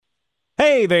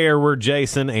Hey there, we're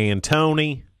Jason and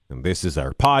Tony, and this is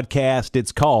our podcast.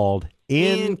 It's called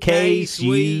In Case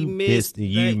You Missed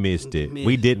It.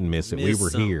 We didn't miss it. We were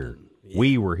here. Yeah.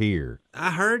 We were here.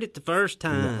 I heard it the first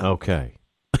time. Okay.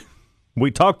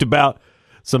 We talked about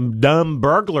some dumb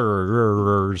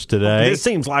burglars today. This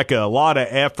seems like a lot of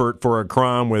effort for a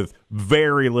crime with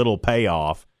very little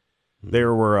payoff.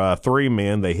 There were three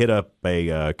men. They hit up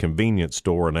a convenience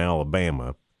store in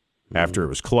Alabama after it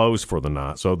was closed for the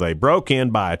night. So they broke in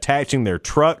by attaching their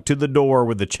truck to the door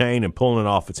with a chain and pulling it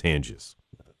off its hinges.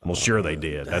 Well, sure they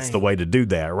did. Dang. That's the way to do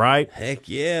that, right? Heck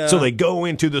yeah. So they go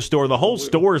into the store. The whole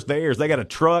store's theirs. They got a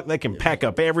truck. They can pack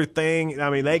up everything. I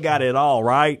mean, they got it all,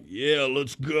 right? Yeah,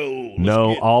 let's go.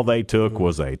 All they took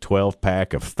was a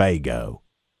 12-pack of Faygo.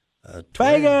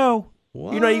 Faygo?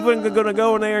 What? You're not even going to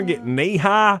go in there and get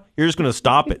knee-high? You're just going to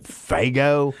stop at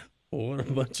Faygo? What a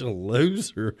bunch of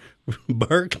loser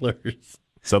burglars.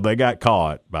 So they got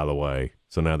caught, by the way.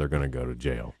 So now they're going to go to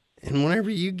jail. And whenever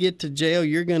you get to jail,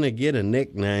 you're going to get a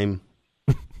nickname,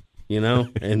 you know?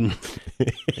 And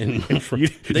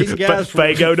these guys from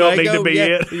Faygo don't need to be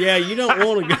it. Yeah, you don't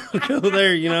want to go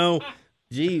there, you know.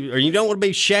 Gee, or you don't want to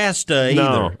be Shasta either.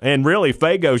 No, and really,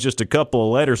 Faygo's just a couple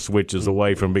of letter switches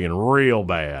away from being real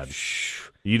bad.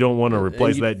 You don't want to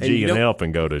replace that G and F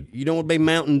and go to... You don't want to be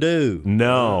Mountain Dew.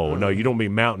 No, you don't be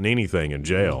mounting anything in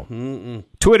jail.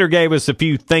 Twitter gave us a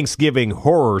few Thanksgiving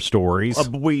horror stories.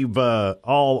 We've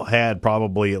all had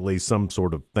probably at least some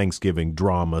sort of Thanksgiving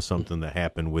drama, something that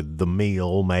happened with the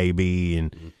meal maybe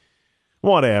and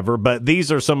whatever. But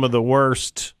these are some of the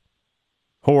worst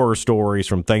horror stories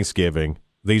from Thanksgiving.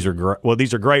 These are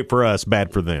great for us,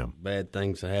 bad for them. Bad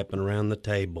things that happen around the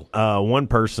table. One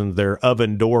person, their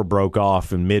oven door broke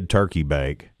off in mid-turkey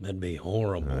bake. That'd be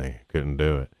horrible. They couldn't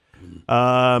do it.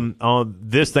 On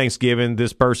this Thanksgiving,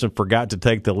 this person forgot to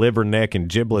take the liver, neck, and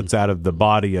giblets out of the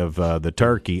body of the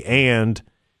turkey and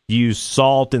used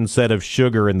salt instead of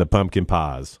sugar in the pumpkin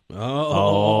pies.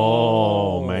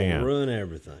 Oh man. Ruin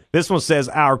everything. This one says,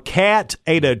 our cat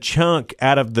ate a chunk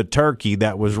out of the turkey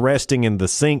that was resting in the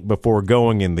sink before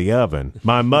going in the oven.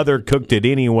 My mother cooked it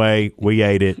anyway. We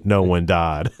ate it. No one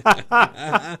died.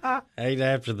 Ate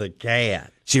after the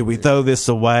cat. Should we throw this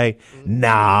away?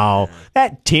 No.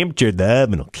 That temperature of the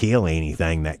oven will kill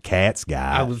anything that cat's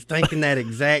got. I was thinking that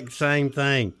exact same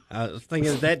thing. I was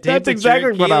thinking that temperature That's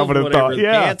exactly what I would have thought. The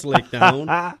cat's licked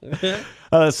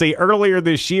on. See, earlier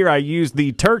this year, I used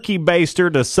the turkey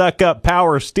baster to suck up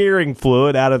power steering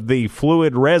fluid out of the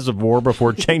fluid reservoir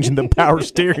before changing the power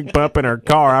steering pump in our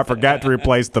car. I forgot to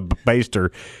replace the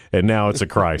baster, and now it's a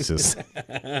crisis.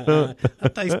 I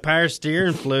taste power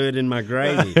steering fluid in my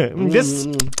gravy.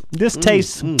 This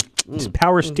tastes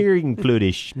power steering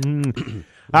fluidish.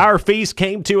 Our feast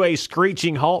came to a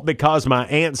screeching halt because my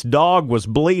aunt's dog was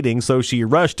bleeding, so she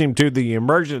rushed him to the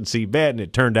emergency vet, and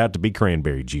it turned out to be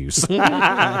cranberry juice.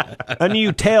 A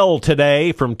new tale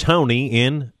today from Tony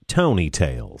in Tony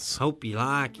Tales. Hope you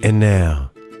like it. And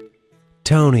now,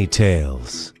 Tony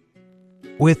Tales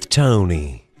with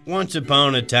Tony. Once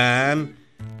upon a time,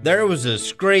 there was a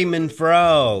screaming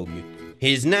frog.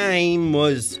 His name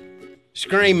was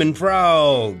Screaming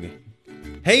Frog.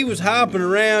 He was hopping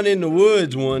around in the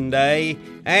woods one day,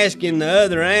 asking the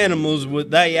other animals what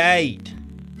they ate.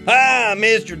 "Hi,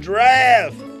 Mr.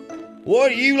 Giraffe, what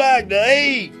do you like to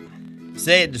eat?"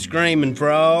 said the Screaming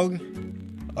Frog.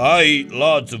 "I eat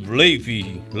lots of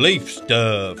leaf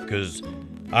stuff, 'cause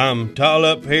I'm tall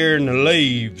up here in the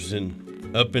leaves and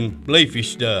up in leafy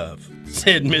stuff,"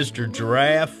 said Mr.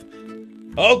 Giraffe.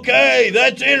 "Okay,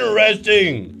 that's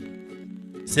interesting,"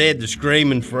 said the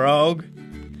Screaming Frog.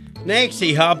 Next,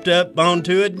 he hopped up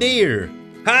onto a deer.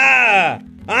 "Hi,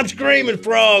 I'm Screaming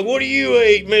Frog. What do you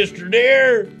eat, Mr.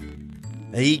 Deer?"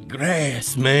 "I eat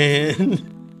grass, man.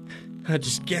 I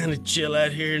just kind of chill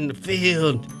out here in the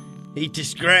field. Eat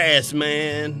this grass,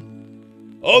 man."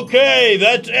 "Okay,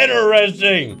 that's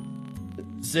interesting,"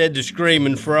 said the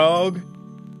Screaming Frog.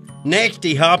 Next,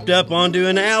 he hopped up onto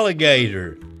an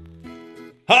alligator.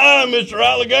 "Hi, Mr.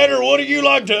 Alligator. What do you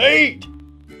like to eat?"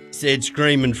 said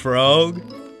Screaming Frog.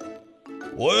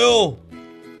 "Well,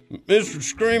 Mr.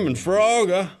 Screaming Frog,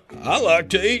 I like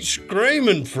to eat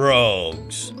screaming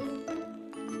frogs."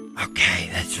 "Okay,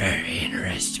 that's very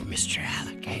interesting, Mr.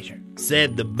 Alligator,"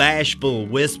 said the bashful,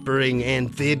 whispering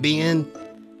amphibian.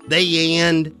 The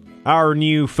end. Our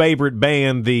new favorite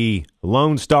band, the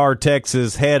Lone Star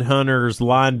Texas Headhunters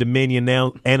Line Dominion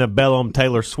Antebellum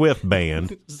Taylor Swift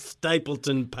Band.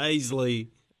 Stapleton Paisley.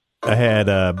 I had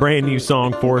a brand new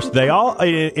song for us.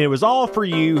 It was all for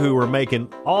you who were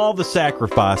making all the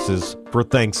sacrifices for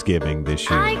Thanksgiving this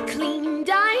year. I cleaned,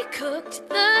 I cooked,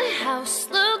 the house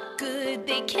looked good.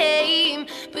 They came,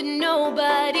 but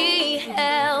nobody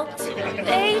helped.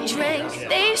 They drank,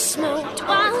 they smoked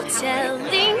while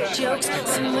telling jokes.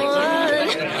 Someone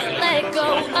let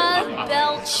go of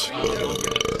belch.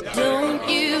 Don't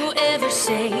you ever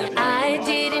say I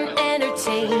didn't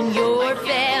entertain. Your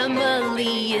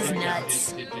family is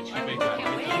nuts.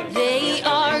 They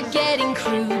are getting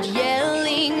crude,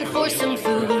 yelling for some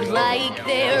food like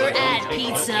they're at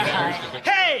Pizza Hut.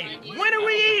 Hey, when are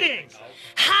we eating?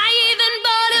 I even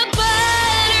bought a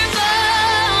butter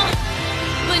bowl,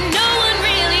 but no one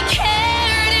really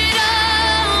cared at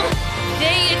all.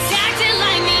 They attacked it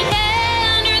like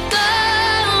Neanderthals.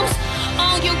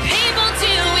 All you people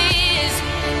do is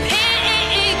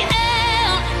pig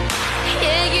out.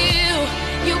 Yeah,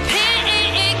 you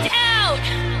pigged out.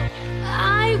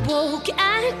 I woke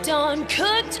at dawn,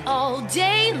 cooked all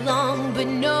day long, but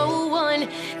no one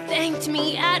thanked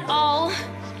me at all.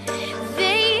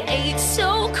 They ate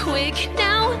so quick,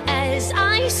 now as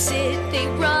I sit, they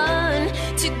run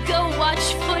to go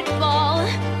watch football.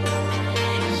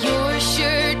 Your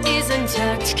shirt is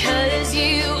untucked 'cause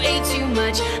you ate too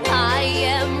much. I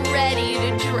am ready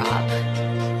to drop.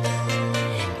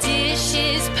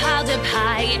 Dishes piled up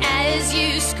high as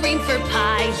you scream for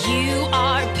pie. You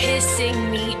are pissing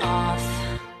me off.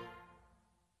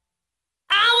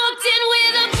 I walked in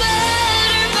with a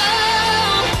butter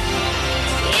bowl.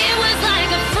 It was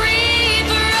like a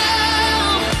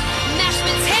free-for-all. Mashed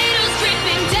potatoes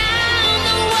dripping down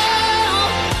the wall.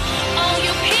 All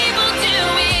you people do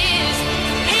is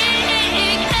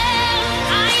pig out.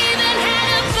 I even had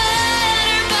a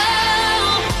butter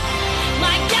bowl.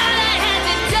 My God, I had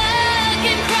to duck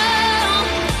and crawl.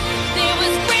 There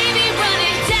was gravy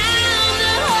running down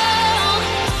the hall.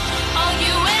 All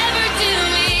you ever do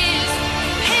is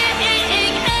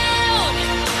pig out.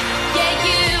 Yeah,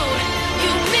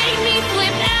 you make me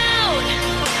flip out.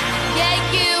 Yeah,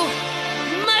 you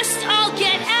must all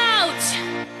get out.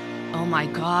 Oh my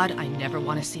God, I never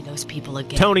want to see those people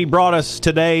again. Tony brought us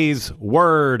today's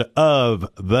word of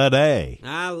the day.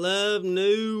 I love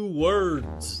new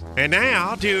words. And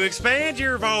now, to expand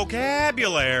your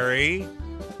vocabulary,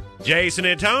 Jason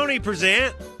and Tony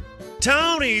present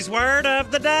Tony's Word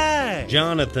of the Day.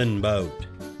 Jonathan Boat.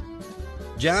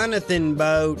 Jonathan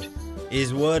Boat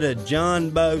is what a John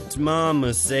Boat's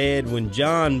mama said when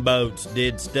John Boats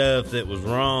did stuff that was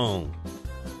wrong.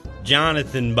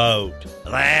 Jonathan Boat.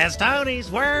 Last Tony's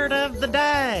Word of the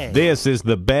Day. This is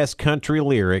the best country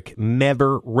lyric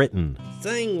never written.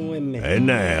 Sing with me. And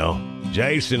now,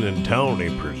 Jason and Tony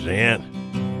present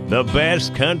the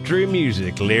best country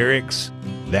music lyrics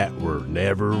that were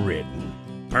never written.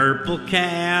 Purple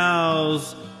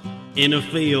cows in a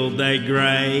field they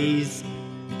graze,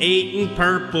 eating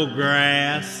purple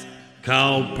grass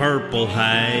called purple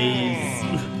haze.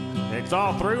 It's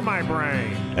all through my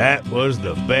brain. That was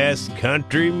the best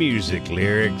country music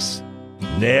lyrics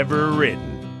never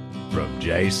written from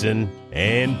Jason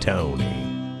and Tony.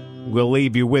 We'll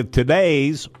leave you with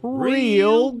today's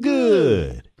Real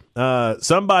Good.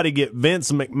 Somebody get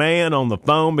Vince McMahon on the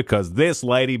phone because this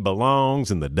lady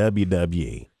belongs in the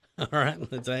WWE. All right,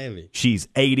 let's have it. She's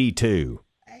 82.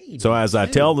 So as I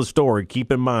tell the story,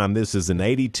 keep in mind this is an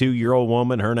 82-year-old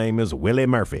woman. Her name is Willie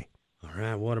Murphy. All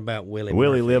right, what about Willie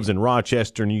Willie Murphy? lives in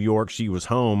Rochester, New York. She was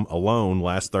home alone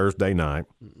last Thursday night.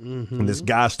 And this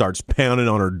guy starts pounding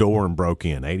on her door and broke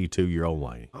in. 82-year-old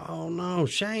lady. Oh, no,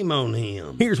 shame on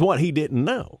him. Here's what he didn't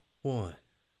know. What?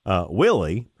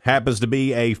 Willie happens to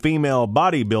be a female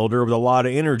bodybuilder with a lot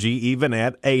of energy, even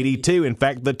at 82. In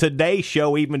fact, the Today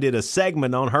Show even did a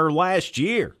segment on her last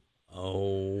year.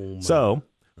 Oh, my. So,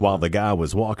 while the guy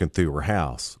was walking through her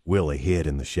house, Willie hid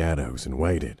in the shadows and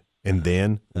waited. And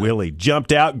then Willie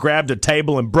jumped out, grabbed a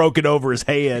table, and broke it over his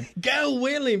head. Go,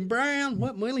 Willie Brown.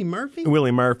 What, Willie Murphy? Willie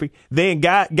Murphy. Then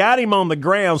got him on the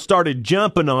ground, started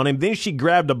jumping on him. Then she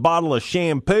grabbed a bottle of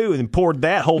shampoo and poured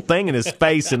that whole thing in his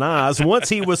face and eyes. Once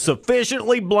he was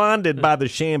sufficiently blinded by the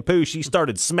shampoo, she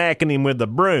started smacking him with the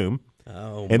broom.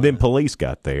 Oh, and then police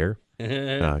got there.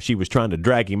 She was trying to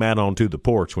drag him out onto the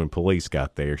porch when police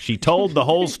got there. She told the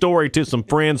whole story to some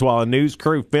friends while a news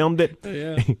crew filmed it.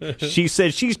 Yeah. She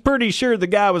said she's pretty sure the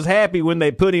guy was happy when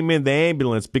they put him in the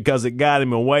ambulance because it got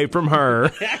him away from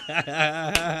her.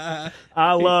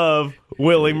 I love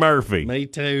Willie Murphy. Me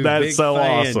too. That's Big so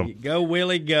fan. awesome. Go,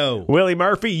 Willie, go. Willie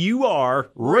Murphy, you are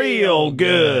real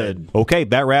good. Okay,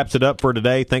 that wraps it up for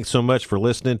today. Thanks so much for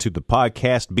listening to the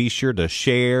podcast. Be sure to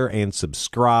share and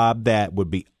subscribe. That would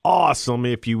be awesome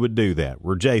if you would do that.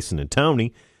 We're Jason and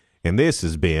Tony, and this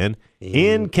has been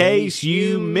In Case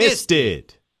You Missed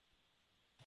It.